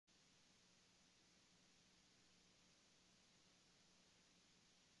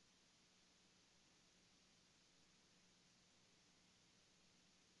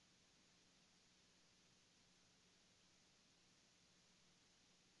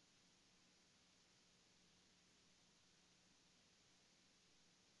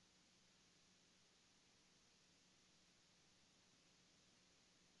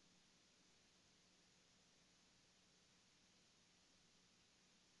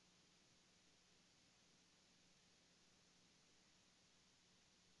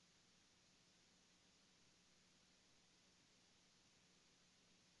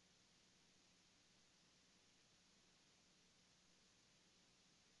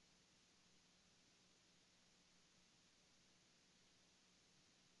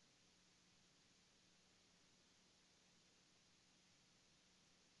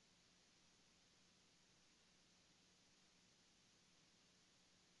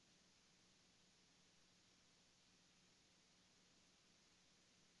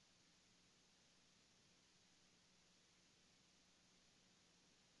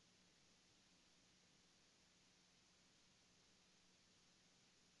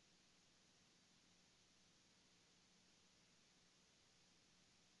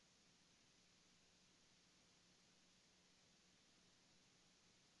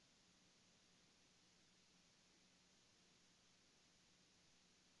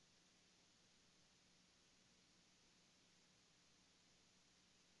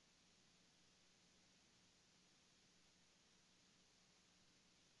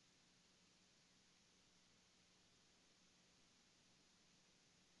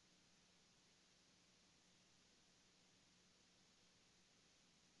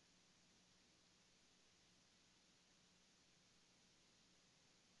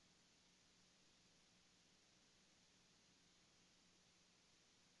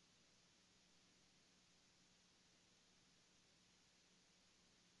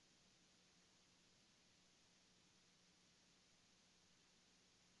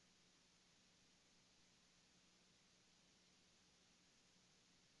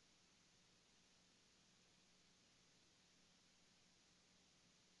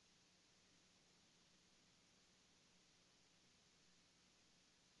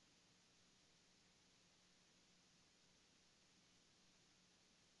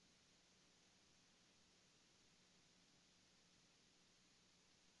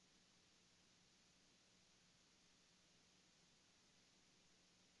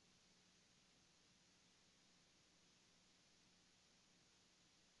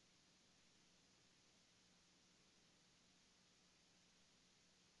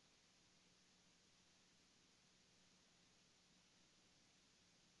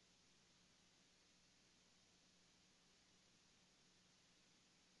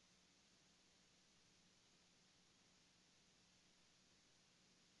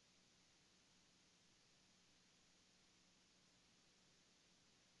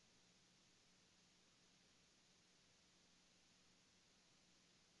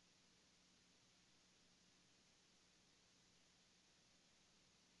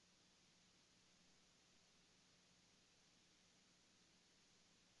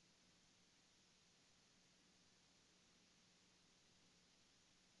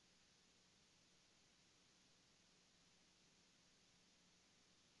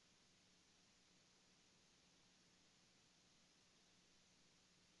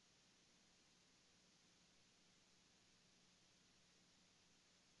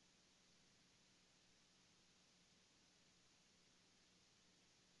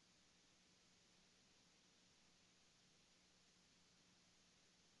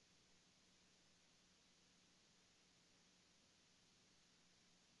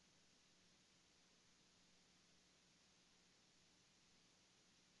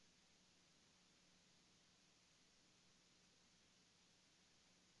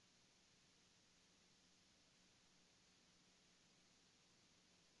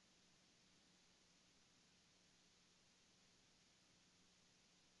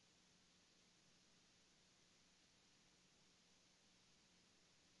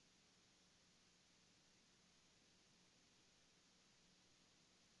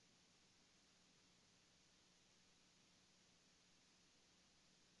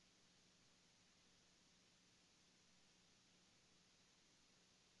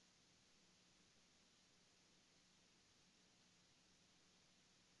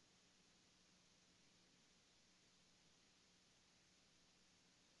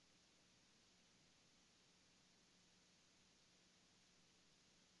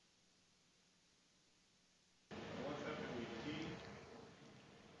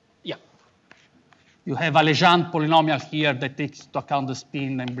You have a Legendre polynomial here that takes into account the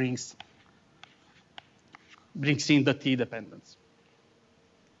spin and brings in the t dependence.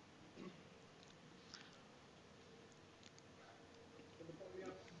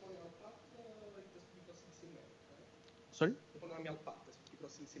 Sorry?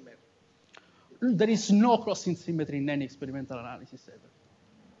 There is no crossing symmetry in any experimental analysis ever.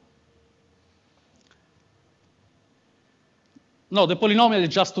 No, the polynomial is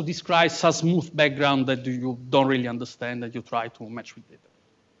just to describe a smooth background that you don't really understand that you try to match with data.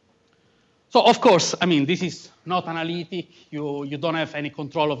 So of course, I mean, this is not analytic. You don't have any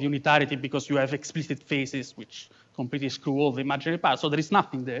control of unitarity because you have explicit phases which completely screw all the imaginary parts. So there is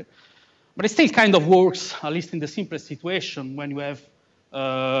nothing there. But it still kind of works, at least in the simplest situation, when you have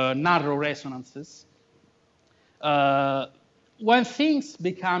narrow resonances. When things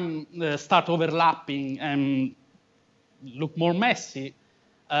start overlapping and look more messy,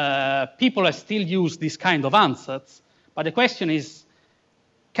 people still use this kind of ansatz. But the question is,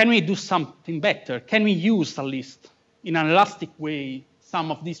 can we do something better? Can we use, at least in an elastic way,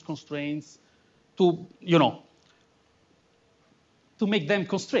 some of these constraints to, to make them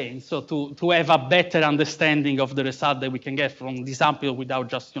constraints, so to have a better understanding of the result that we can get from this sample without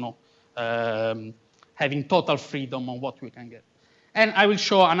just, having total freedom on what we can get. And I will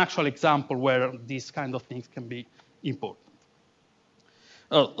show an actual example where these kind of things can be important.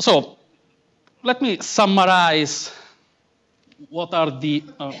 So let me summarize what are the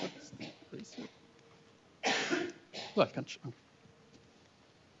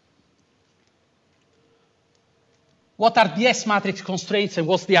what are the S matrix constraints and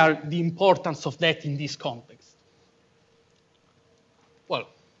what's the importance of that in this context? Well,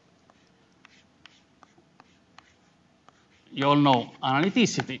 you all know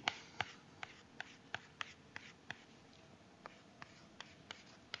analyticity.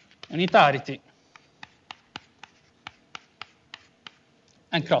 Unitarity.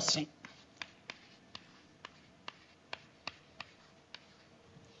 And crossing.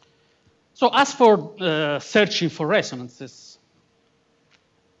 So as for searching for resonances,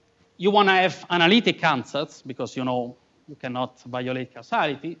 you want to have analytic ansatz because you cannot violate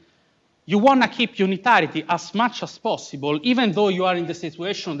causality. You want to keep unitarity as much as possible, even though you are in the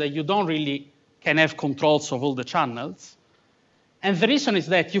situation that you don't really can have controls of all the channels. And the reason is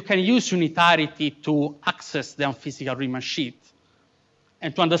that you can use unitarity to access the unphysical Riemann sheet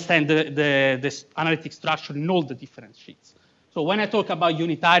and to understand the analytic structure in all the different sheets. So when I talk about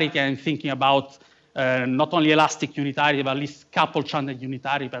unitarity, I'm thinking about not only elastic unitarity, but at least couple channel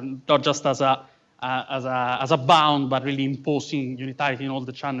unitarity, but not just as a bound, but really imposing unitarity in all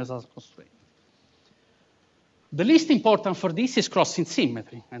the channels as a constraint. The least important for this is crossing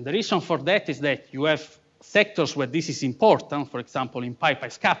symmetry. And the reason for that is that you have sectors where this is important. For example, in pi-pi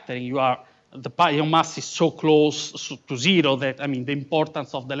scattering, the pion mass is so close to zero that, the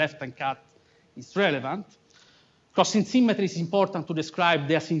importance of the left-hand cut is relevant. Crossing symmetry is important to describe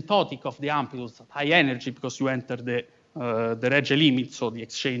the asymptotic of the amplitudes at high energy because you enter the Regge limit, so the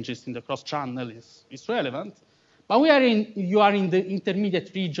exchanges in the cross channel is relevant. But you are in the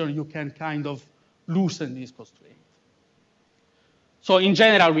intermediate region, you can kind of loosen this constraint. So in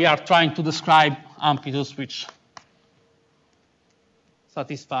general, we are trying to describe amplitudes which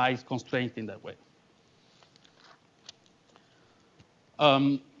satisfy constraint in that way.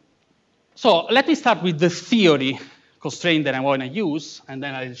 So let me start with the theory constraint that I want to use, and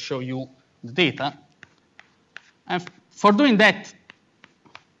then I'll show you the data. And for doing that,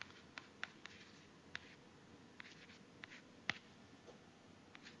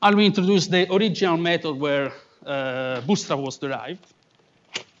 I'll introduce the original method where Bootstrap was derived.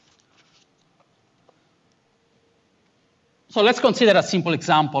 So let's consider a simple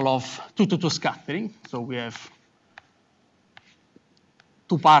example of 2-to-2 scattering. So we have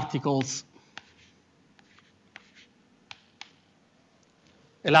two particles,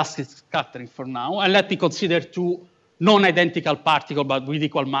 elastic scattering for now. And let me consider two non-identical particles, but with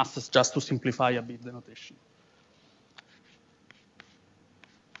equal masses, just to simplify a bit the notation.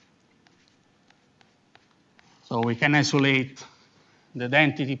 So we can isolate the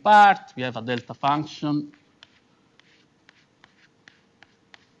identity part. We have a delta function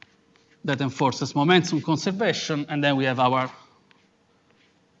that enforces momentum conservation, and then we have our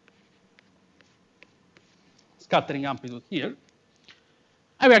scattering amplitude here.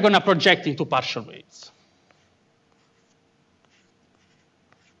 And we are going to project into partial waves.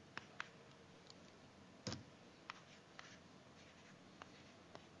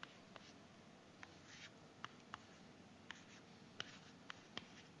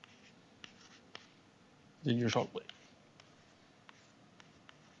 The usual way.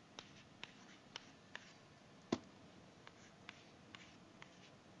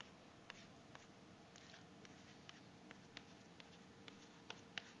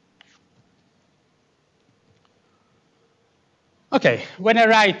 Okay, when I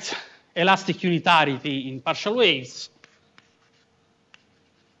write elastic unitarity in partial waves,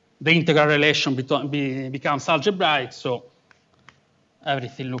 the integral relation becomes algebraic, so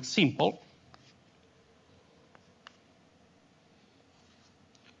everything looks simple.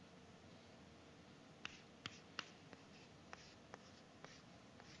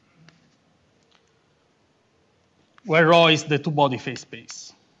 Where rho is the two-body phase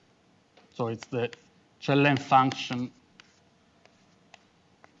space. So it's the Chelem function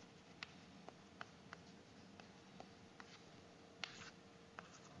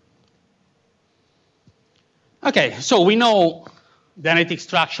Okay, so we know the analytic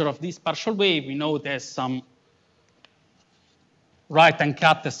structure of this partial wave. We know there's some right-hand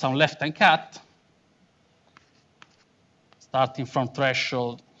cut and some left-hand cut, starting from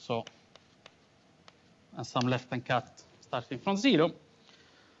threshold, so and some left-hand cut starting from 0.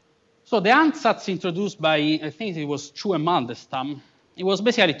 So the ansatz introduced by, I think it was Chu and Mandelstam, it was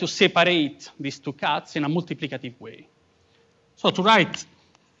basically to separate these two cuts in a multiplicative way. So to write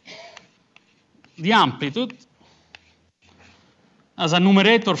the amplitude as a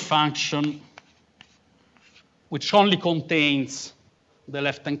numerator function which only contains the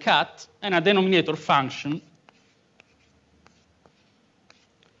left-hand cut, and a denominator function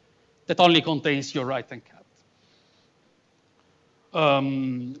that only contains your right-hand cut.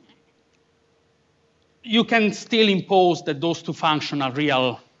 You can still impose that those two functions are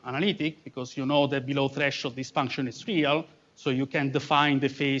real analytic, because you know that below threshold this function is real, so you can define the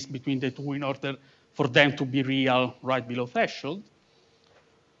phase between the two in order for them to be real right below threshold.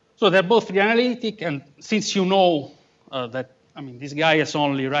 So they're both real analytic, and since you know that, I mean, this guy has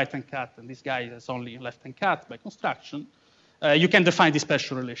only right-hand cut and this guy has only left-hand cut by construction, you can define this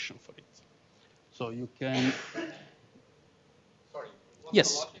special relation for it. So you can... Sorry, what's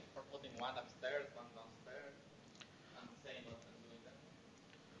yes. the logic for putting one upstairs, one downstairs, and saying what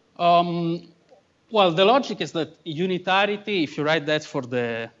and doing that? Well, the logic is that unitarity, if you write that for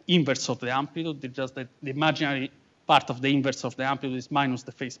the inverse of the amplitude, it's just that the imaginary part of the inverse of the amplitude is minus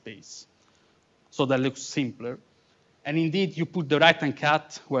the phase space. So that looks simpler. And indeed, you put the right-hand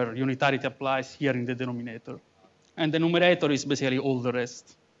cut where unitarity applies here in the denominator. And the numerator is basically all the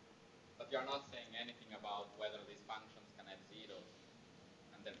rest. But you're not saying anything about whether these functions can have zeros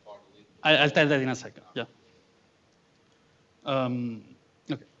and therefore lead to... I'll tell that in a second, yeah.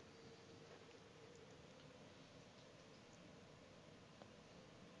 Okay.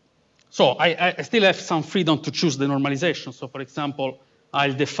 So I still have some freedom to choose the normalization. So for example,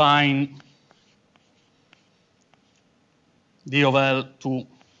 I'll define d of L to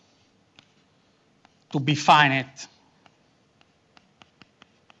be finite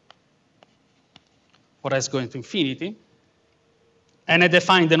for s going to infinity. And I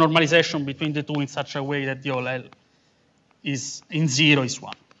define the normalization between the two in such a way that d of L is in 0 is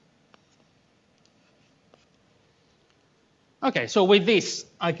 1. Okay, so with this,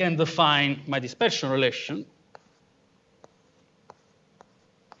 I can define my dispersion relation.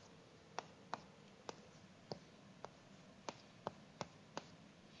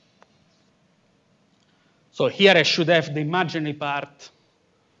 So here I should have the imaginary part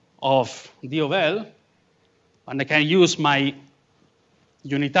of d of L, and I can use my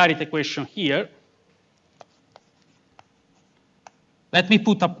unitarity equation here. Let me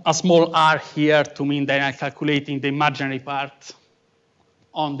put a small r here to mean that I'm calculating the imaginary part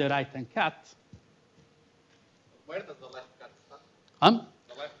on the right-hand cut. Where does the left cut start?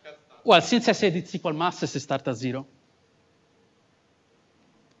 The left cut start? Well, since I said it's equal masses, it starts at 0.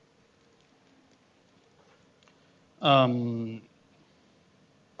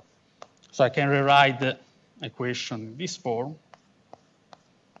 So I can rewrite the equation in this form.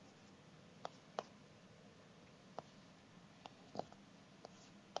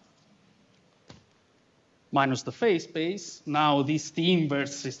 Minus the phase space. Now this T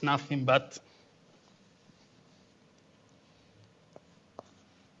inverse is nothing but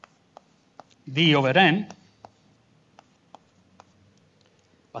d over n.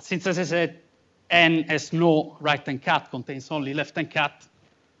 But since, as I said, n has no right-hand cut, contains only left-hand cut,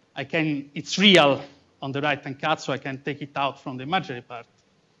 it's real on the right-hand cut, so I can take it out from the imaginary part.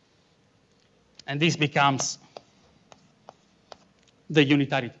 And this becomes the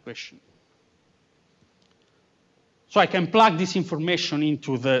unitarity equation. So I can plug this information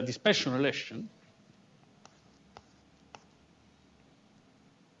into the dispersion relation.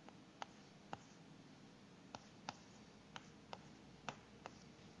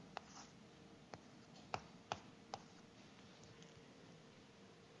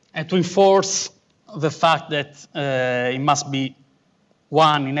 And to enforce the fact that it must be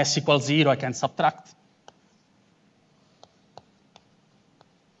 1 in s equals 0, I can subtract.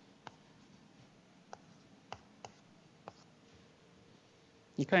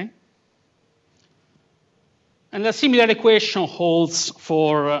 Okay? And a similar equation holds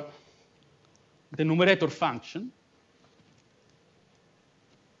for the numerator function.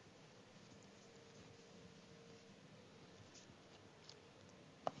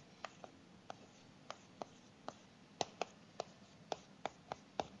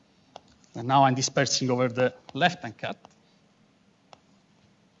 And now I'm dispersing over the left-hand cut.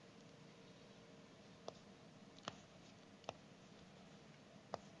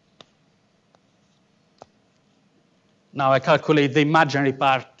 Now I calculate the imaginary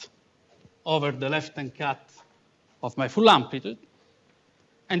part over the left-hand cut of my full amplitude.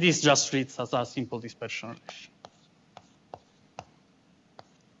 And this just reads as a simple dispersion relation.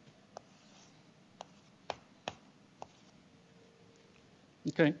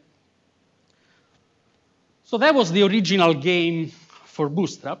 Okay. So that was the original game for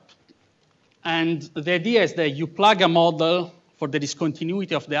Bootstrap. And the idea is that you plug a model for the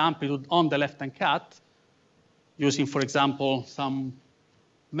discontinuity of the amplitude on the left-hand cut, using, for example, some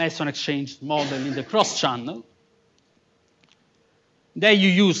meson exchange model in the cross channel. Then you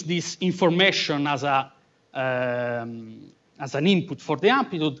use this information as an input for the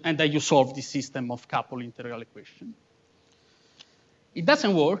amplitude, and then you solve this system of couple integral equation. It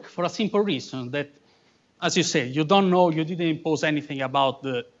doesn't work for a simple reason that, as you said, you don't know, you didn't impose anything about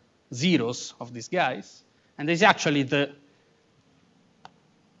the zeros of these guys. And there's actually the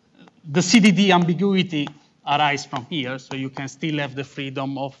CDD ambiguity arise from here, so you can still have the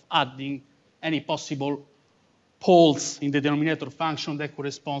freedom of adding any possible poles in the denominator function that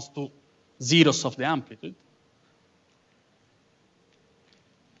corresponds to zeros of the amplitude.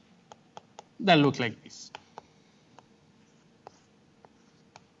 That look like this.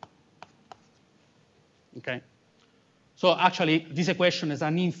 Okay. So actually, this equation has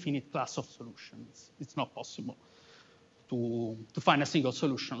an infinite class of solutions. It's not possible to find a single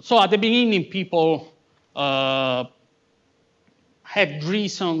solution. So at the beginning, people had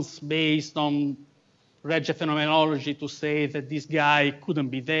reasons based on Regge phenomenology to say that this guy couldn't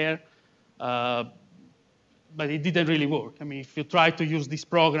be there, but it didn't really work. I mean, if you try to use this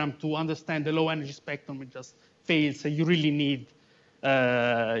program to understand the low energy spectrum, it just fails. So you really need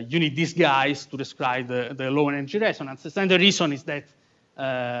these guys to describe the low energy resonances. And the reason is that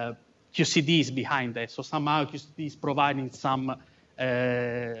QCD is behind that. So somehow QCD is providing some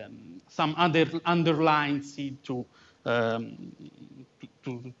underlying seed to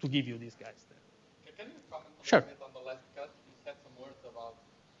give you these guys there. Can you comment a Sure. bit on the left cut? You said some words about.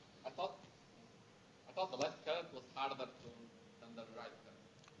 I thought the left cut was harder than the right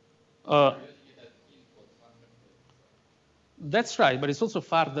cut. Usually has inputs under it. That's right, but it's also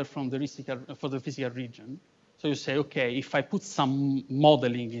farther from the physical region. So you say, okay, if I put some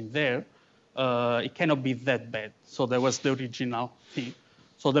modeling in there, it cannot be that bad. So that was the original thing.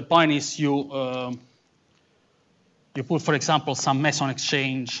 So the point is you put, for example, some meson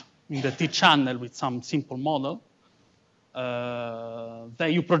exchange in the T channel with some simple model.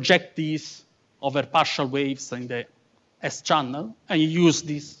 Then you project these over partial waves in the S channel, and you use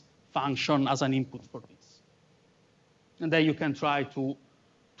this function as an input for this. And then you can try to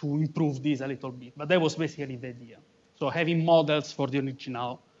improve this a little bit. But that was basically the idea. So having models for the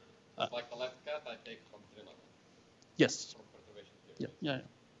original. It's like the left cut I take from Trilog. Yes. From perturbation theory. Yeah.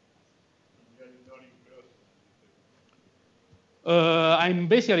 I'm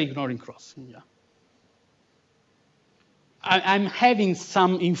basically ignoring crossing, yeah. I'm having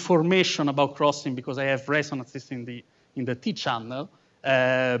some information about crossing because I have resonances in the T channel,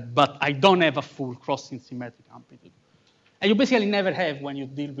 but I don't have a full crossing symmetric amplitude. And you basically never have when you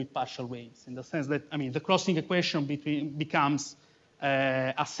deal with partial waves, in the sense that, I mean, the crossing equation becomes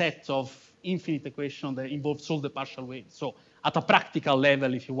a set of infinite equations that involves all the partial waves. So at a practical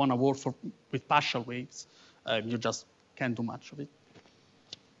level, if you want to work with partial waves, you just can't do much of it.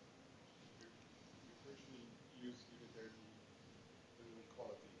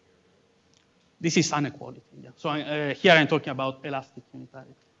 This is inequality, yeah. So here I'm talking about elastic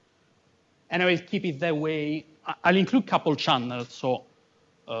unitarity. And I will keep it that way. I'll include couple channels, so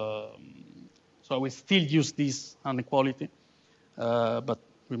I will still use this inequality, but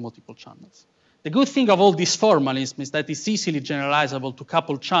with multiple channels. The good thing of all this formalism is that it's easily generalizable to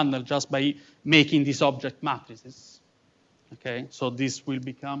couple channels just by making these object matrices. Okay, so this will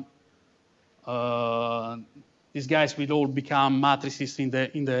become, these guys will all become matrices in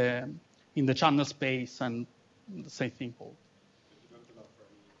the channel space, and the same thing holds.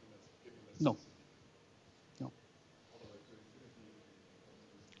 No. No.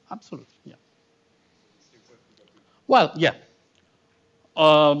 Absolutely, yeah. Well, yeah.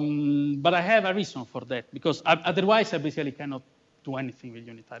 But I have a reason for that, because otherwise I basically cannot do anything with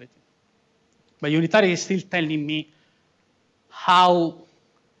unitarity. But unitarity is still telling me how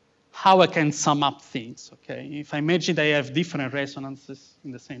I can sum up things, okay? If I imagine I have different resonances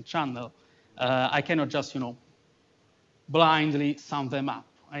in the same channel, I cannot just, blindly sum them up.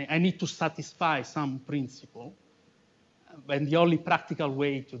 I need to satisfy some principle, and the only practical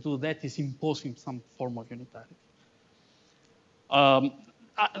way to do that is imposing some form of unitarity.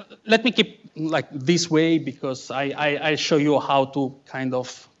 Let me keep like this way because I show you how to kind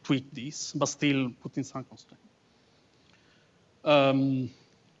of tweak this, but still put in some constraint.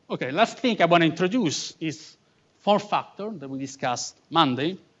 Okay, last thing I want to introduce is form factor that we discussed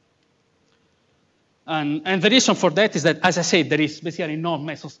Monday. And the reason for that is that, as I said, there is basically no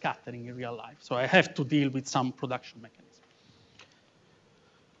mesoscattering in real life. So I have to deal with some production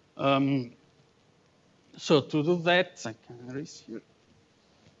mechanism. So to do that, I can erase here.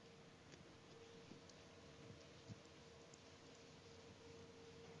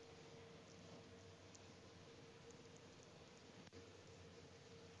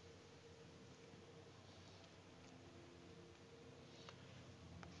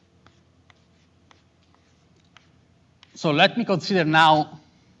 So let me consider now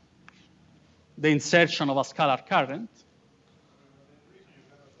the insertion of a scalar current.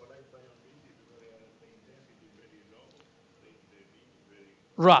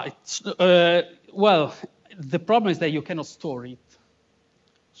 Right. Well, the problem is that you cannot store it.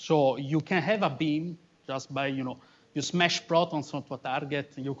 So you can have a beam just by, you smash protons onto a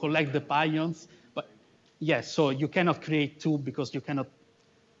target, you collect the pions. But yes, so you cannot create two because you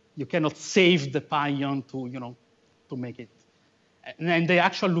cannot save the pion to, to make it. And the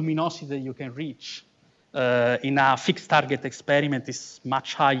actual luminosity that you can reach in a fixed target experiment is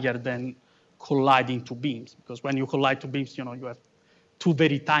much higher than colliding two beams. Because when you collide two beams, you have two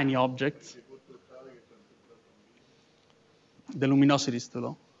very tiny objects. The luminosity is too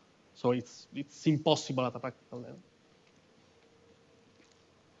low. So it's impossible at a practical level.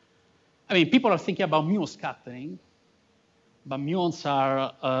 I mean, people are thinking about muon scattering, but muons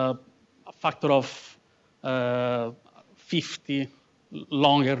are a factor of 50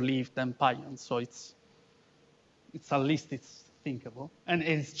 longer lived than pions. So it's at least it's thinkable. And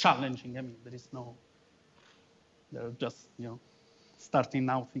it's challenging. I mean, they're just, starting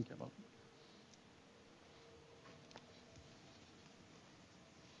now thinking about it.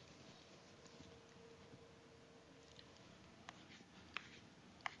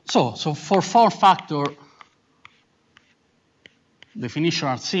 So for form factor, definitions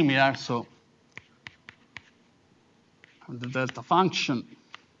are similar. So the delta function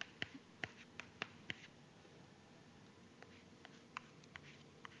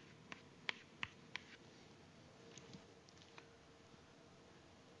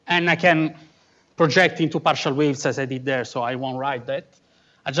and I can project into partial waves as I did there, so I won't write that.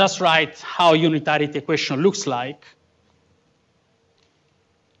 I just write how unitarity equation looks like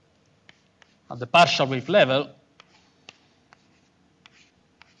at the partial wave level.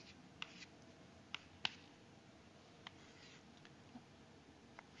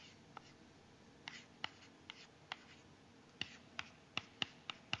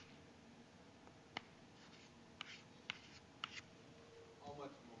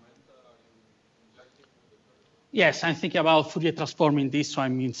 Yes, I'm thinking about Fourier transforming this, so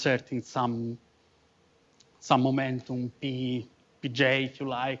I'm inserting some momentum Pj, if you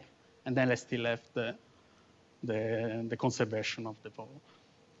like, and then I still have the conservation of the ball.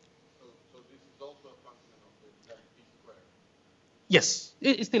 So this is also a function of the T squared? Yes,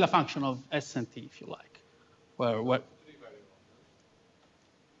 it's still a function of S and T, if you like. Where three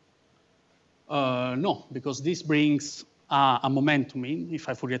variables? No, because this brings a momentum in if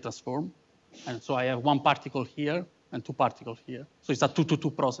I Fourier transform. And so I have one particle here and two particles here. So it's a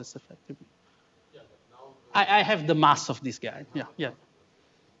 2-to-2 process, effectively. Yeah, but now I have the mass of this guy. Yeah.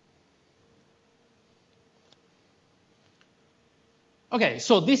 Okay,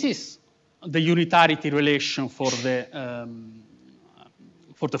 so this is the unitarity relation for the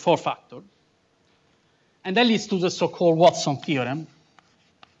form factor. And that leads to the so-called Watson theorem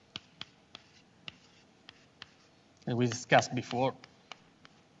that we discussed before.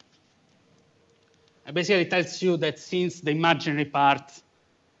 And basically, it tells you that since the imaginary part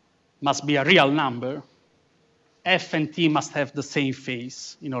must be a real number, F and T must have the same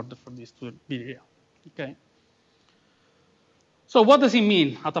phase in order for this to be real. Okay. So what does it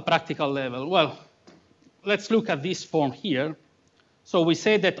mean at a practical level? Well, let's look at this form here. So we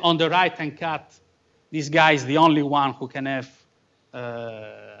say that on the right-hand cut, this guy is the only one who can have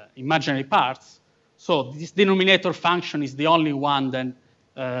imaginary parts. So this denominator function is the only one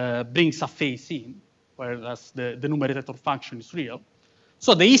that brings a phase in. whereas the numerator function is real.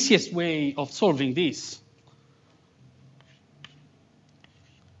 So the easiest way of solving this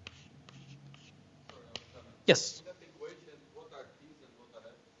yes. In that equation, what are T's and what are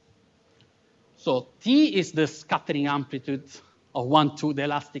F's? So T is the scattering amplitude of 1, 2, the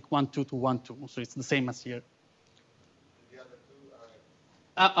elastic 1, 2 to 1, 2. So it's the same as here. And the other two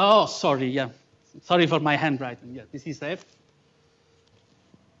are Oh, sorry, yeah. Sorry for my handwriting. Yeah, this is F.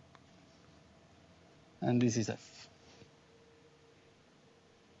 And this is F.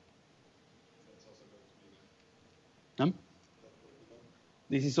 That's also going to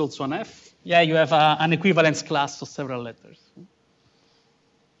be This is also an F. Yeah, you have an equivalence class of several letters.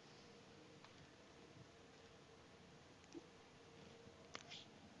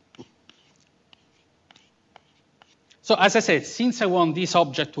 So as I said, since I want this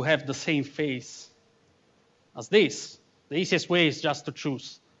object to have the same phase as this, the easiest way is just to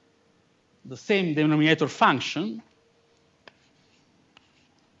choose the same denominator function,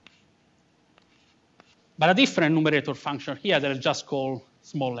 but a different numerator function here that I'll just call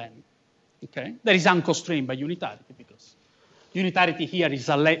small n. Okay? That is unconstrained by unitarity because unitarity here is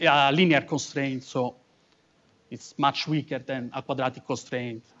a linear constraint, so it's much weaker than a quadratic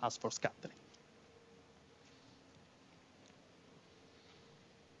constraint as for scattering.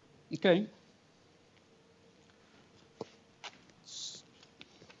 Okay?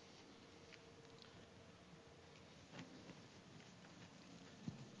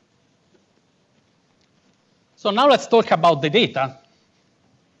 So now let's talk about the data.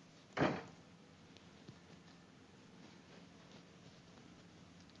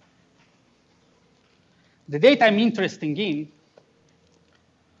 The data I'm interested in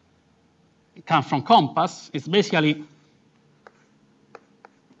come from Compass. It's basically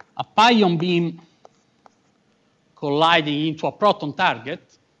a pion beam colliding into a proton target.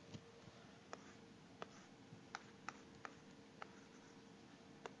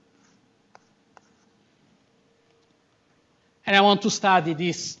 And I want to study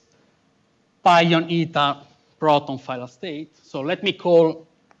this pion eta proton final state. So let me call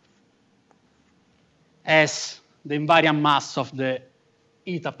S the invariant mass of the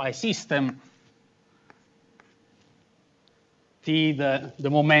eta pi system, T the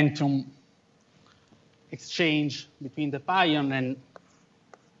momentum exchange between the pion, and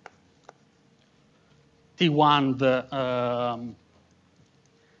T1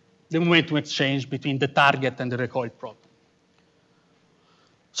 the momentum exchange between the target and the recoiled proton.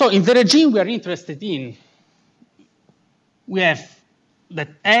 So in the regime we are interested in, we have that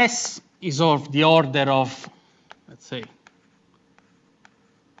S is of the order of, let's say,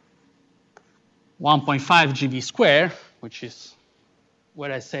 1.5 GV squared, which is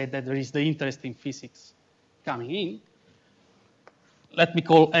where I said that there is the interesting physics coming in. Let me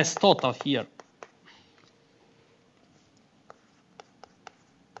call S total here.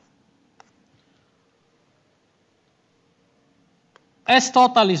 S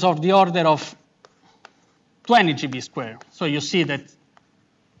total is of the order of 20 GV squared. So you see that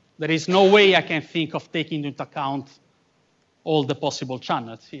there is no way I can think of taking into account all the possible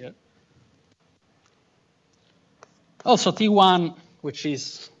channels here. Also T1, which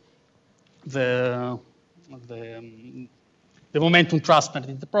is the momentum transferred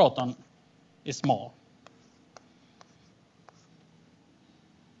in the proton, is small.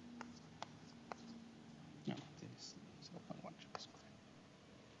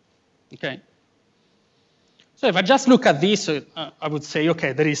 Okay. So if I just look at this, I would say,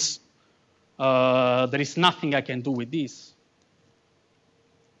 okay, there is nothing I can do with this.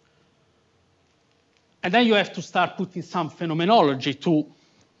 And then you have to start putting some phenomenology to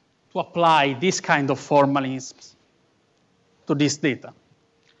apply this kind of formalisms to this data.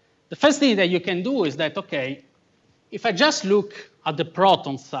 The first thing that you can do is that, okay, if I just look at the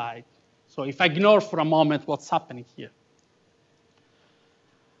proton side, so if I ignore for a moment what's happening here,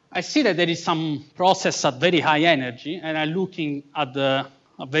 I see that there is some process at very high energy, and I'm looking at a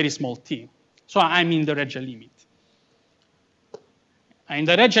very small t. So I'm in the Regge limit. In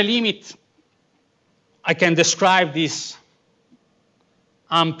the Regge limit, I can describe this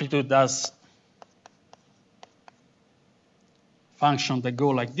amplitude as function that go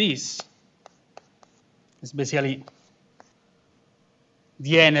like this. It's basically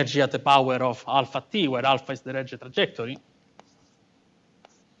the energy at the power of alpha t, where alpha is the Regge trajectory.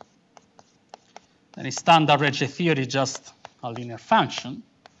 And in standard Regge theory, just a linear function.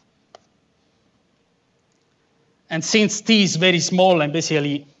 And since t is very small, I'm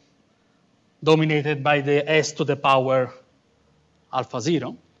basically dominated by the s to the power alpha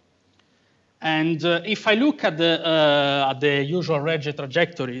 0. And if I look at the usual Regge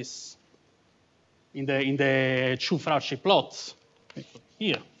trajectories, in the two-Fauci plots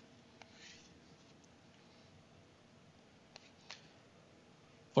here.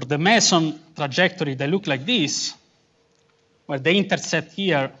 For the meson trajectory, they look like this, where the intercept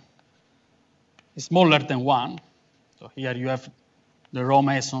here is smaller than 1. So here you have the row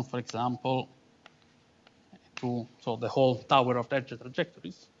meson, for example, so the whole tower of edge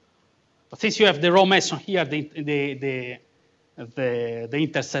trajectories. But since you have the row meson here, the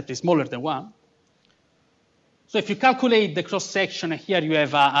intercept is smaller than 1. So if you calculate the cross-section, here you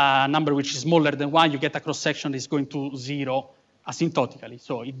have a number which is smaller than 1, you get a cross-section that is going to 0 asymptotically.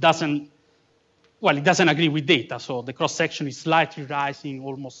 So it doesn't agree with data. So the cross-section is slightly rising,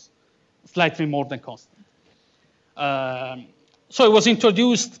 almost slightly more than constant. So it was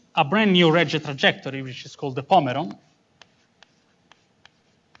introduced a brand new edge trajectory, which is called the Pomeron.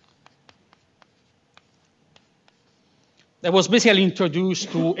 That was basically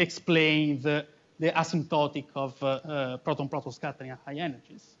introduced to explain the asymptotic of proton-proton scattering at high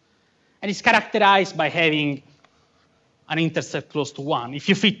energies. And it's characterized by having an intercept close to 1. If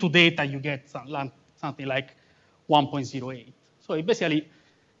you fit two data, you get something like 1.08. So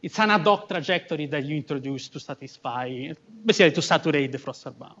it's an ad hoc trajectory that you introduce to satisfy, basically to saturate the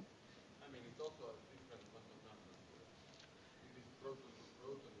Froster bound. I mean, it's also a different quantum number. If it's proton to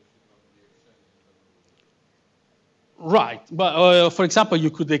proton, you should not be exchanging. Right, but for example,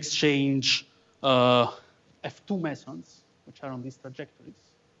 you could exchange F2 mesons, which are on these trajectories,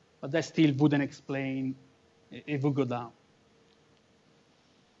 but that still wouldn't explain, it would go down.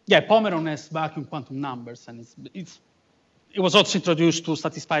 Yeah, Pomeron has vacuum quantum numbers, and it was also introduced to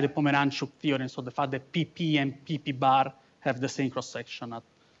satisfy the Pomeranchuk theorem, so the fact that PP and PP bar have the same cross-section at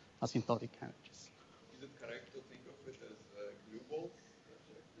asymptotic energies. Is it correct to think of it as glue balls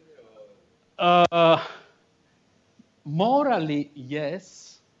trajectory? Morally,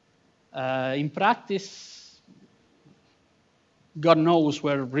 yes. In practice, God knows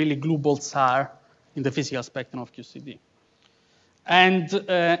where really glue balls are in the physical spectrum of QCD. And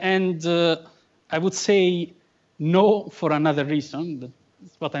I would say no for another reason.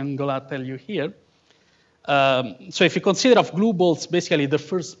 That's what I'm going to tell you here. So if you consider of glue balls, basically the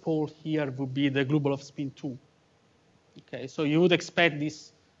first pole here would be the glue ball of spin 2. Okay, so you would expect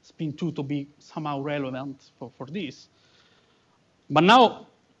this spin 2 to be somehow relevant for this. But now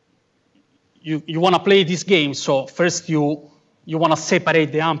you want to play this game. So first you want to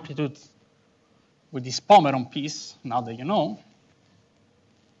separate the amplitude with this Pomeron piece, now that you know.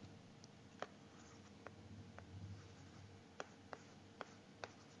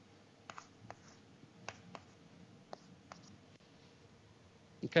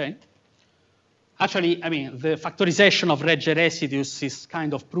 Okay. Actually, I mean, the factorization of Regge residues is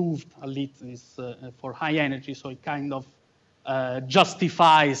kind of proved, at least for high energy, so it kind of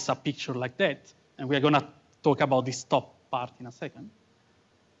justifies a picture like that. And we're going to talk about this top part in a second.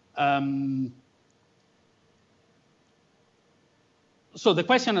 So the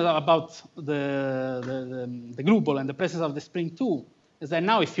question about the glue ball and the presence of the spring 2 is that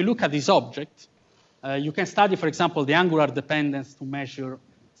now if you look at this object, you can study, for example, the angular dependence to measure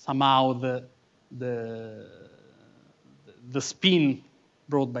somehow the spin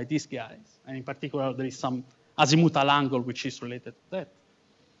brought by these guys. And in particular, there is some azimuthal angle which is related to that.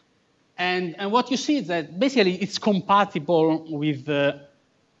 And what you see is that basically it's compatible with the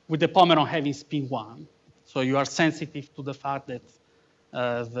Pomeron having spin 1. So you are sensitive to the fact that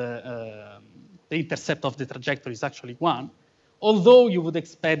the intercept of the trajectory is actually 1, although you would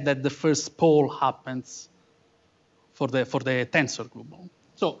expect that the first pole happens for the tensor glue ball.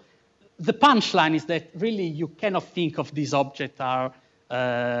 So the punchline is that really you cannot think of these objects are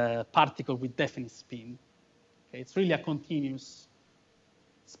particles with definite spin. Okay, it's really a continuous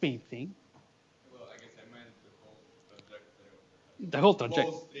spin thing. Well, I guess I meant the whole trajectory. The whole trajectory.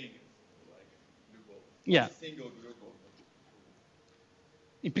 The whole string is like a glue ball. Yeah. Single glue ball.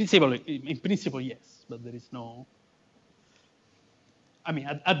 In principle, yes, but there is no. I mean,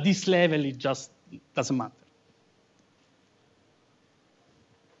 at this level, it just doesn't matter.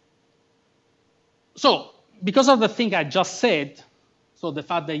 So, because of the thing I just said, so the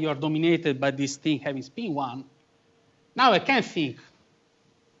fact that you are dominated by this thing having spin 1, now I can think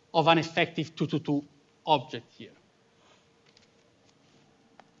of an effective 2-2-2 object here.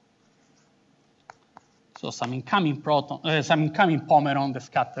 So some incoming Pomeron that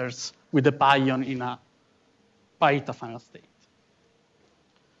scatters with the pion in a pi-eta final state.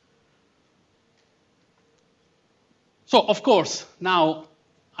 So of course, now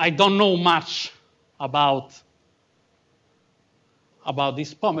I don't know much about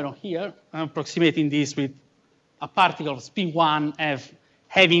this Pomeron here. I'm approximating this with a particle of spin 1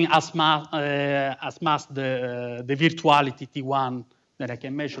 having as mass the virtuality T1 that I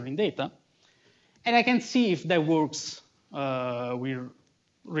can measure in data. And I can see if that works with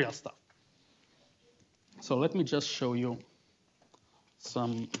real stuff. So let me just show you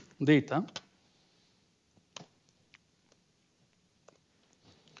some data.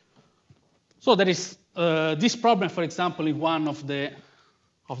 So there is this problem, for example, in one of the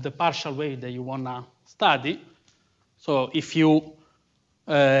partial waves that you want to study. So if you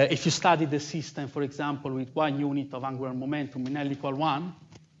study the system, for example, with 1 unit of angular momentum in L equal 1,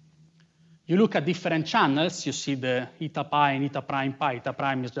 you look at different channels. You see the eta pi and eta prime pi. Eta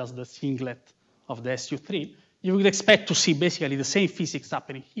prime is just the singlet of the SU3. You would expect to see basically the same physics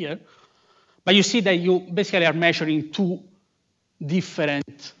happening here. But you see that you basically are measuring 2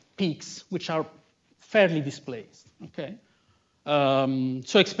 different peaks, which are fairly displaced. Okay?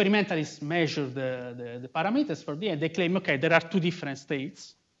 So experimentalists measure the parameters for and they claim, okay, there are 2 different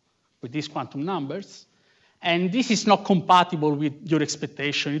states with these quantum numbers. And this is not compatible with your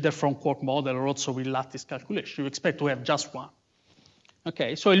expectation, either from quark model or also with lattice calculation. You expect to have just 1.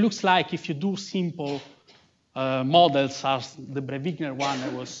 Okay, so it looks like if you do simple models as the Brevigner one I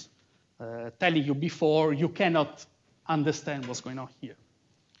was telling you before, you cannot understand what's going on here.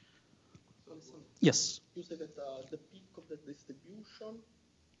 So Alessandro, yes? You say that the peak of the distribution,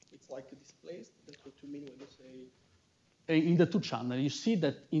 it's like displaced. That's what you mean when you say... In the 2 channels, you see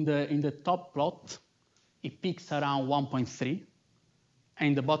that in the top plot, it peaks around 1.3, and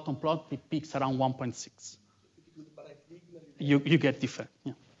in the bottom plot, it peaks around 1.6. You get different,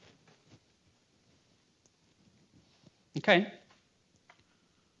 yeah. Okay?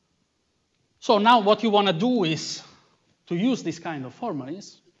 So now what you want to do is to use this kind of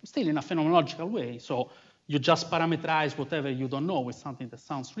formulas, still in a phenomenological way. So you just parameterize whatever you don't know with something that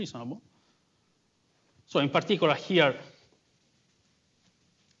sounds reasonable. So in particular here,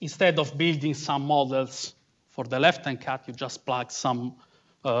 instead of building some models for the left-hand cut, you just plug some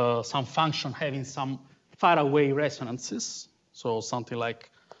function having some faraway resonances. So something like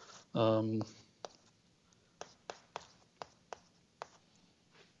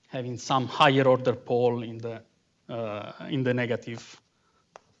having some higher order pole in the negative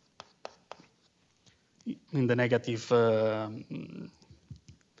for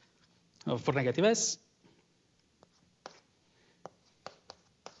negative S.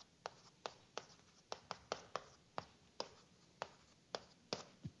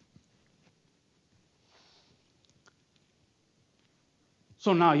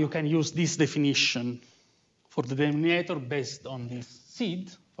 So now you can use this definition for the denominator based on this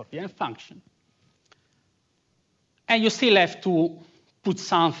seed for the n function. And you still have to put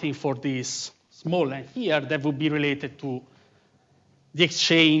something for this small n here that would be related to the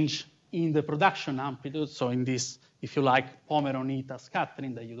exchange in the production amplitude. So in this, if you like, Pomeron eta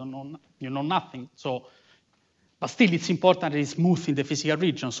scattering that you know nothing. So, but still it's important that it's smooth in the physical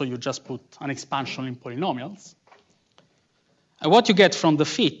region. So you just put an expansion in polynomials. And what you get from the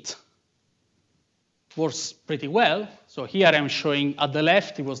fit works pretty well. So here I'm showing at the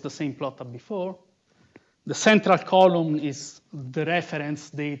left, it was the same plot as before. The central column is the reference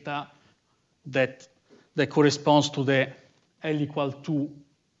data that corresponds to the L equal 2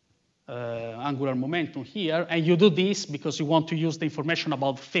 angular momentum here. And you do this because you want to use the information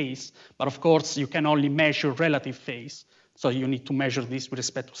about phase. But of course, you can only measure relative phase. So you need to measure this with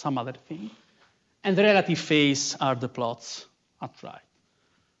respect to some other thing. And the relative phase are the plots at right.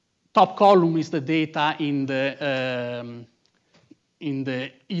 Top column is the data in the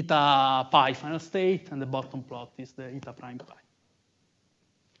eta pi final state, and the bottom plot is the eta prime pi.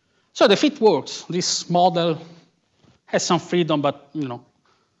 So the fit works. This model has some freedom, but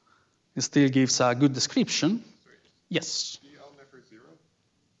it still gives a good description. Sorry. Yes. DL never 0?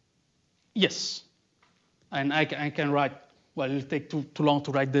 Yes. And I can write, well, it'll take too long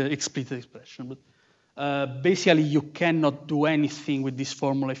to write the explicit expression, but basically you cannot do anything with this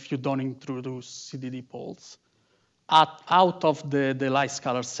formula if you don't introduce CDD poles out of the light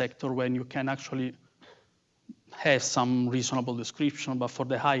scalar sector, when you can actually have some reasonable description, but for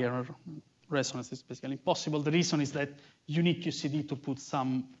the higher resonance it's basically impossible. The reason is that you need QCD to put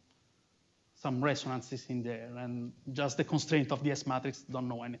some resonances in there, and just the constraint of the S matrix don't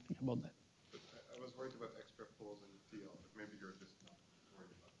know anything about that. But I was worried about extra poles in TL, but maybe you're just not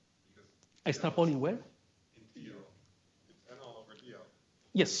worried about it. Because Extra poling where? in TL, it's NL over DL.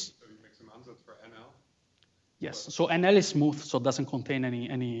 Yes. So you make some ansatz for NL. Yes, so NL is smooth, so it doesn't contain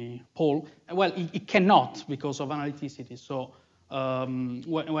any pole. Well, it cannot because of analyticity. So D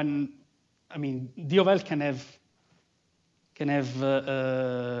of L can have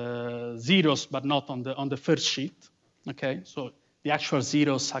zeros, but not on the first sheet. Okay, so the actual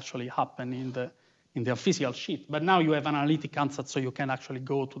zeros actually happen in the unphysical sheet. But now you have an analytic ansatz, so you can actually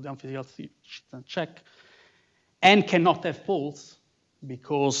go to the unphysical sheet and check. N cannot have poles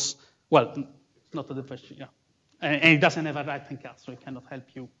because, well, not the question, yeah. And it doesn't have a right-hand cut, so it cannot help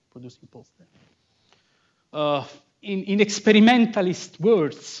you producing poles there. In experimentalist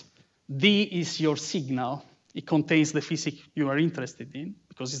words, D is your signal. It contains the physics you are interested in,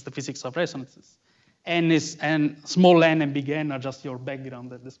 because it's the physics of resonances. And small n and big N are just your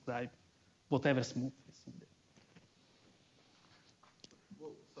background that describe whatever smooth is in there.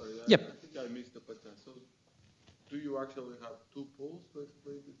 Well, sorry, Yep. I think I missed the pattern. So do you actually have two poles to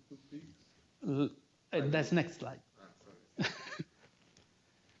explain these two peaks? That's next slide. Sorry.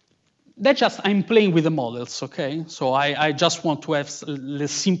 That's just, I'm playing with the models, okay? So I just want to have the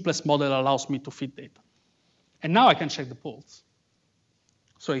simplest model allows me to fit data. And now I can check the poles.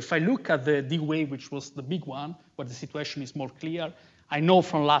 So if I look at the D wave, which was the big one, where the situation is more clear, I know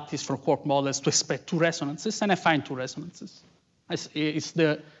from lattice, from quark models, to expect two resonances, and I find two resonances. It's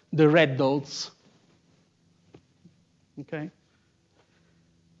the red dots, okay?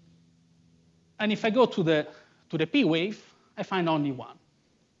 And if I go to the P wave, I find only one.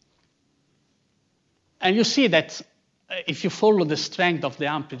 And you see that if you follow the strength of the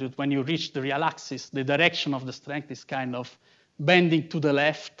amplitude, when you reach the real axis, the direction of the strength is kind of bending to the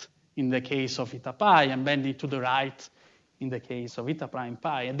left in the case of eta pi, and bending to the right in the case of eta prime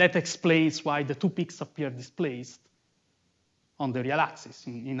pi. And that explains why the two peaks appear displaced on the real axis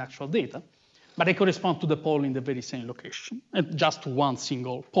in actual data. But they correspond to the pole in the very same location, and just to one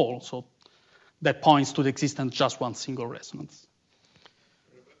single pole. So that points to the existence of just one single resonance.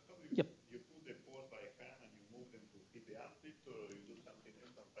 Yep. You put the poles by hand and you move them to fit the amplitude, or you do something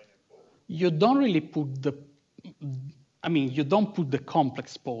else and find a pole? You don't really put you don't put the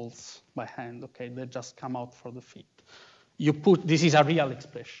complex poles by hand, okay? They just come out for the fit. This is a real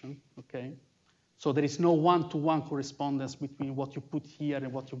expression, okay? So there is no one-to-one correspondence between what you put here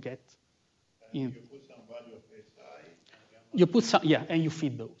and what you get. You put some value of SI. You put some, yeah, and you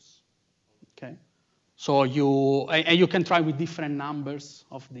feed those, okay? So you can try with different numbers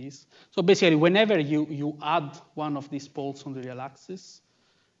of these. So basically, whenever you add one of these poles on the real axis,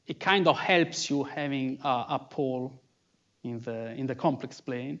 it kind of helps you having a pole in the complex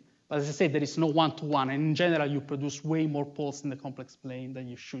plane. But as I said, there is no one-to-one. And in general, you produce way more poles in the complex plane than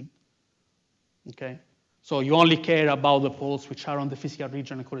you should. Okay? So you only care about the poles which are on the physical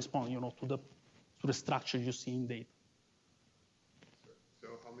region and correspond, to the structure you see in data. So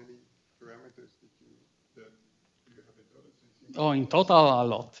how many parameters do you have in total? Oh, in total, a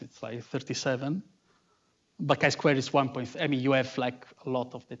lot. It's like 37. But chi-square is 1. You have like a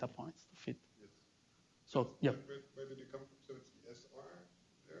lot of data points to fit. Yes. So, yeah. Where did it come from? So it's the SR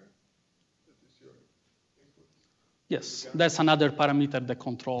there? That is your input? Yes, that's another parameter that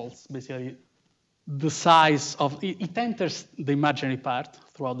controls basically the size of, it enters the imaginary part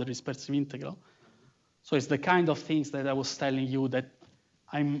throughout the dispersive integral. So it's the kind of things that I was telling you that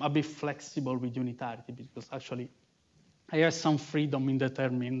I'm a bit flexible with unitarity, because actually I have some freedom in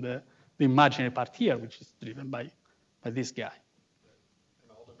determining the imaginary part here, which is driven by this guy.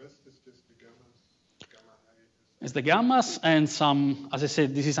 And all the rest is just the gammas, gamma I. It's the gammas and some, as I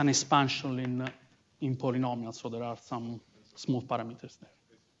said, this is an expansion in polynomials, so there are some smooth parameters there.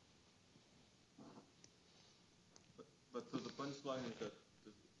 But so the punchline is that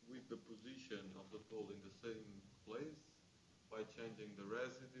with the position of the pole in the same place, by changing the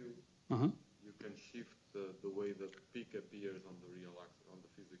residue, you can shift the way the peak appears on the real axis, on the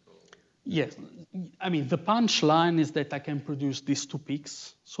physical. Yes, the punchline is that I can produce these two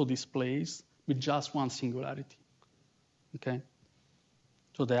peaks, so displays, with just one singularity, okay?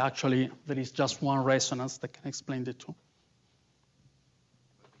 So there is just one resonance that can explain the two.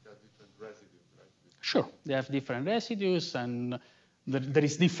 But it has different residues, right? Sure, they have different residues, and there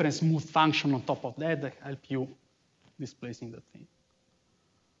is different smooth function on top of that help you displacing the thing.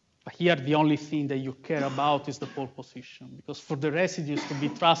 But here, the only thing that you care about is the pole position, because for the residues to be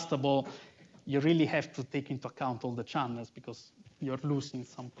trustable, you really have to take into account all the channels, because you're losing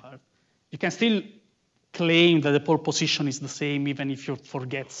some part. You can still claim that the pole position is the same, even if you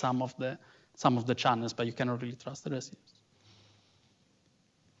forget some of the channels, but you cannot really trust the residues.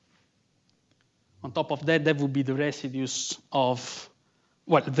 On top of that, there would be the residues of,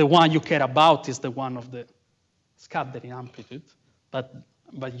 well, the one you care about is the one of the scattering amplitude, but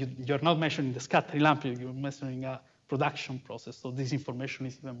you're not measuring the scattering amplitude, you're measuring a production process, so this information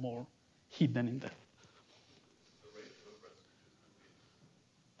is even more hidden in there.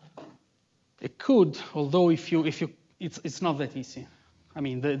 It could, although it's not that easy.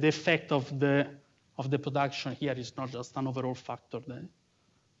 The effect of the of the production here is not just an overall factor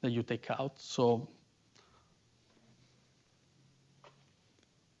that you take out. So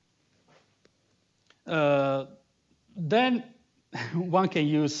then one can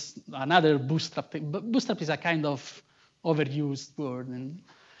use another Bootstrap thing, but Bootstrap is a kind of overused word. And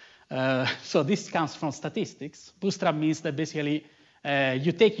so this comes from statistics. Bootstrap means that basically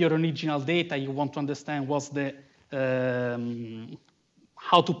you take your original data, you want to understand what's the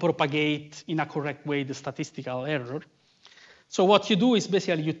how to propagate in a correct way the statistical error. So what you do is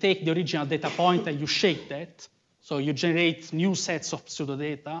basically you take the original data point and you shake that. So you generate new sets of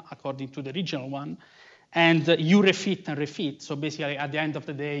pseudodata according to the original one, and you refit and refit. So basically at the end of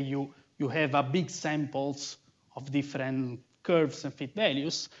the day, you have a big samples of different curves and fit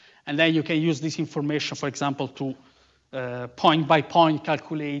values, and then you can use this information, for example, to point by point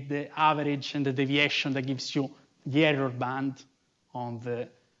calculate the average and the deviation that gives you the error band on the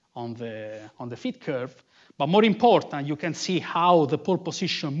fit curve. But more important, you can see how the pole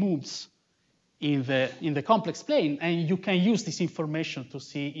position moves in the complex plane, and you can use this information to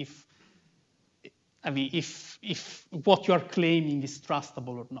see if what you are claiming is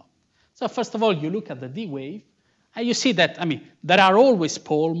trustable or not. So first of all, you look at the D wave, and you see that there are always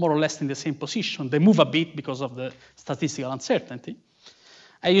poles more or less in the same position. They move a bit because of the statistical uncertainty.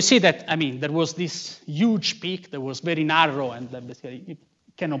 And you see that there was this huge peak that was very narrow, and that basically it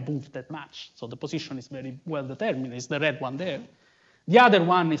cannot move that much. So the position is very well determined. It's the red one there. The other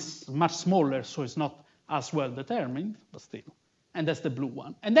one is much smaller, so it's not as well determined, but still. And that's the blue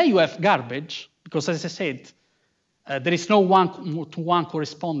one. And then you have garbage, because as I said, there is no one-to-one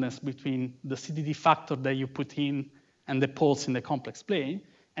correspondence between the CDD factor that you put in and the poles in the complex plane.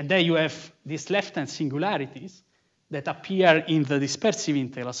 And then you have these left-hand singularities that appear in the dispersive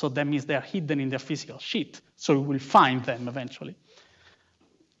integral. So that means they are hidden in the physical sheet. So you will find them eventually.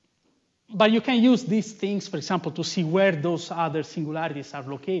 But you can use these things, for example, to see where those other singularities are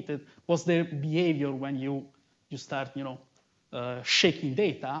located. What's their behavior when you start, shaking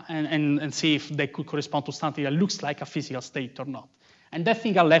data and see if they could correspond to something that looks like a physical state or not. And that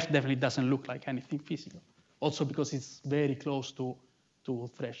thing on left definitely doesn't look like anything physical. Also because it's very close to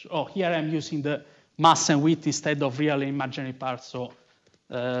threshold. Oh, here I'm using the mass and width instead of real and imaginary parts. So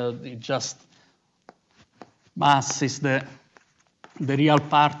it just mass is the real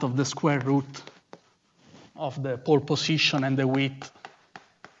part of the square root of the pole position, and the width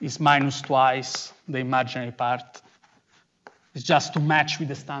is minus twice the imaginary part. It's just to match with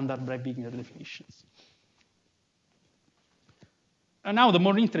the standard Breit-Wigner definitions. And now the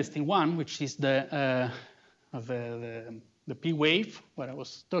more interesting one, which is the P wave, what I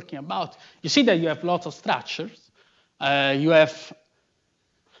was talking about. You see that you have lots of structures. You have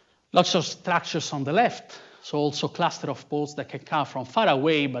lots of structures on the left, so also cluster of poles that can come from far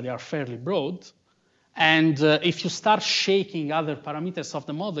away, but they are fairly broad. And if you start shaking other parameters of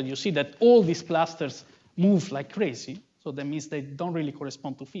the model, you see that all these clusters move like crazy. So that means they don't really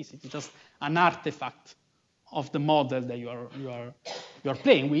correspond to physics. It's just an artifact of the model that you are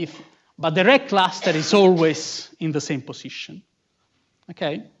playing with. But the red cluster is always in the same position.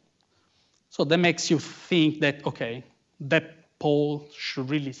 Okay? So that makes you think that, okay, that pole should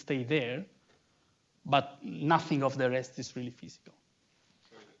really stay there, but nothing of the rest is really physical.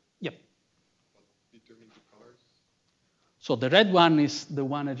 Sorry. Yep. What determines the colors? So the red one is the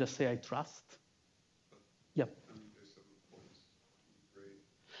one I just say I trust. Yep. There's some poles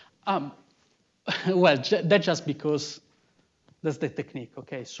gray. Well, that's just because that's the technique,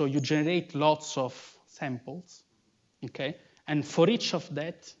 okay? So you generate lots of samples, okay? And for each of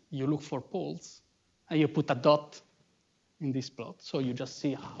that, you look for poles, and you put a dot in this plot. So you just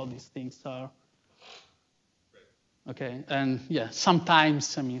see how these things are, okay? And yeah,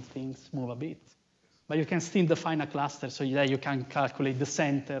 sometimes, things move a bit. But you can still define a cluster, so yeah, you can calculate the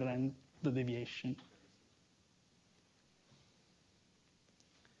center and the deviation.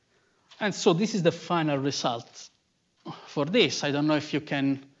 And so this is the final result for this. I don't know if you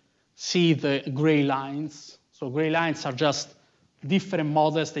can see the gray lines. So gray lines are just different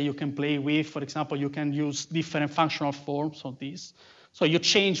models that you can play with. For example, you can use different functional forms of these. So you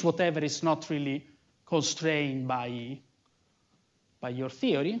change whatever is not really constrained by your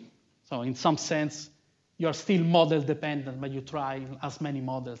theory. So in some sense, you're still model dependent, but you try as many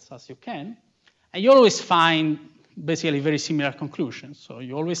models as you can. And you always find basically very similar conclusions. So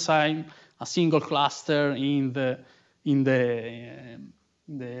you always find a single cluster in the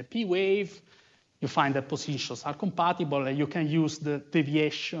P wave. You find that positions are compatible, and you can use the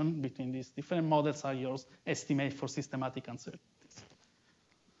deviation between these different models as your estimate for systematic uncertainties.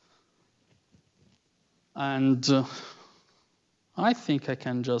 And I think I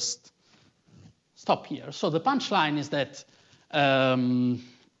can just stop here. So the punchline is that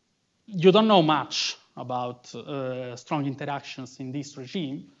you don't know much about strong interactions in this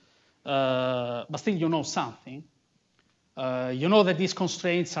regime, but still you know something. You know that these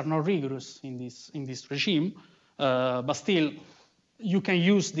constraints are not rigorous in this regime, but still you can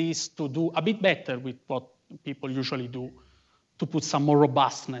use this to do a bit better with what people usually do, to put some more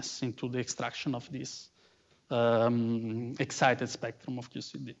robustness into the extraction of this excited spectrum of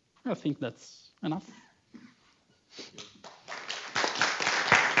QCD. I think that's enough.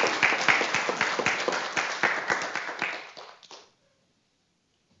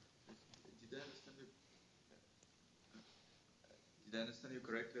 Did I understand you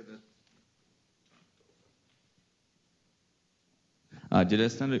correctly that? Did I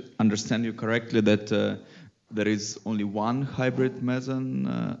understand you correctly that there is only one hybrid meson,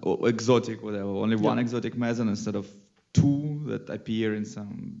 or exotic, whatever, only one exotic meson instead of two that appear in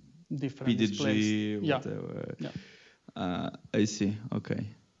some different PDG, displays. whatever. Yeah. I see. Okay,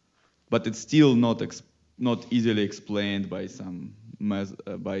 but it's still not easily explained by some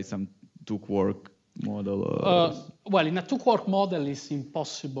two-quark model. Well, in a two-quark model, it's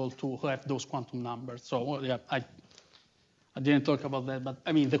impossible to have those quantum numbers. So yeah, I didn't talk about that, but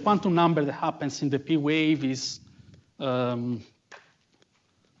I mean, the quantum number that happens in the P wave is.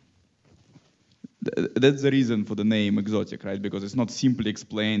 That's the reason for the name exotic, right? Because it's not simply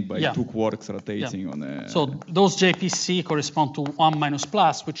explained by two quarks rotating on a. So those JPC correspond to 1 minus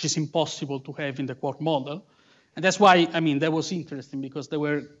plus, which is impossible to have in the quark model. And that's why, I mean, that was interesting because there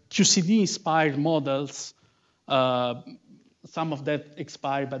were QCD-inspired models. Some of that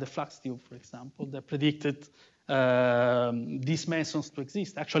expired by the flux tube, for example, that predicted these mesons to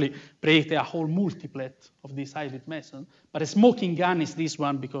exist, actually predicted a whole multiplet of this hybrid meson. But a smoking gun is this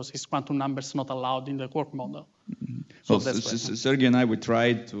one because its quantum number is not allowed in the quark model. Mm-hmm. So Sergey and I, we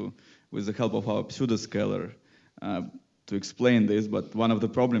tried to, with the help of our pseudoscalar, to explain this, but one of the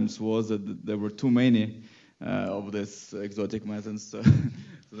problems was that there were too many of these exotic mesons, so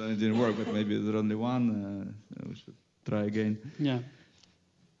then it didn't work, but maybe there's only one. We should try again. Yeah.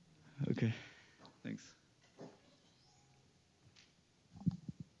 Okay, thanks.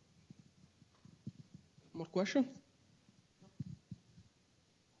 More questions?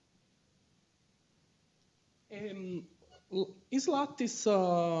 Is Lattice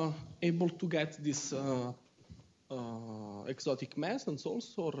able to get this exotic mesons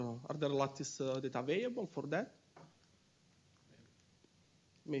also, or are there Lattice data available for that?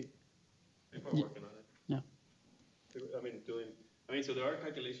 Maybe. People are working on it. Yeah. I mean, so there are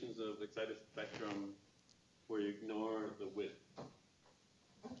calculations of excited spectrum where you ignore the width.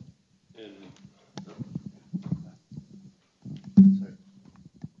 And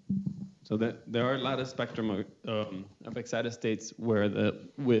so there are lattice spectrum of excited states where the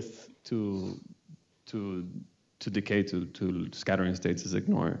width to decay to scattering states is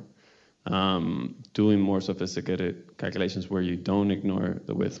ignored. Doing more sophisticated calculations where you don't ignore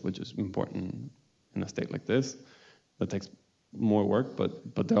the width, which is important in a state like this, that takes more work,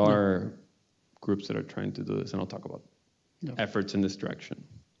 but there are groups that are trying to do this, and I'll talk about efforts in this direction.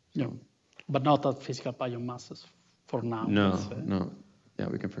 So. Yeah, but not at physical pion masses for now. No. Yeah,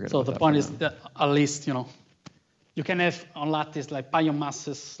 we can forget about that. So the point is that at least, you can have on lattice like pion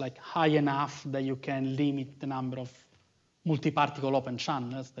masses like high enough that you can limit the number of multi-particle open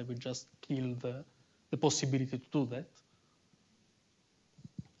channels that will just kill the possibility to do that.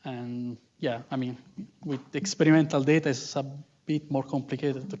 And yeah, I mean, with experimental data, it's a bit more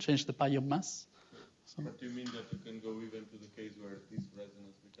complicated to change the pion mass. So. But do you mean that you can go even to the case where this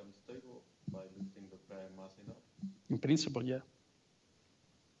resonance becomes stable by lifting the pion mass enough? In principle, yeah.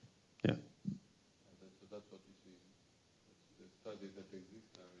 Yeah. So that's what you see. The studies that exist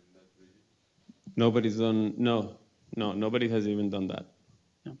now in that region. Nobody's done, nobody has even done that.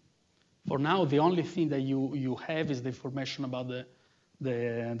 Yeah. For now, the only thing that you have is the information about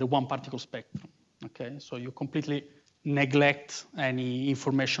the one particle spectrum. Okay, so you completely neglect any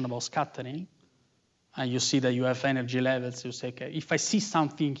information about scattering, and you see that you have energy levels. You say, okay, if I see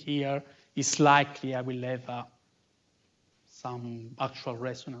something here, it's likely I will have some actual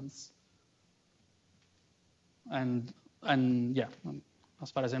resonance. And yeah,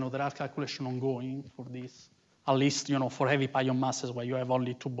 as far as I know, there are calculations ongoing for this. At least, for heavy pion masses where you have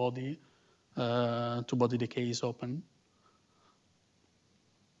only two-body decays open.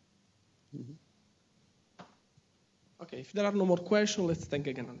 Mm-hmm. Okay, if there are no more questions, let's thank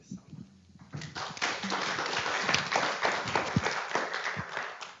again Alessandro.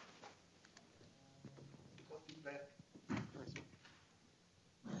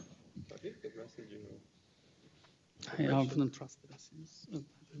 I haven't trusted us.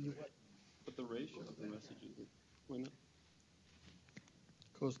 the ratio of the messages? Why not?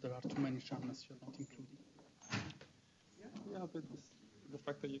 Because there are too many channels you're not including. Yeah, but the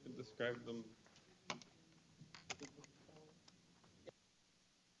fact that you can describe them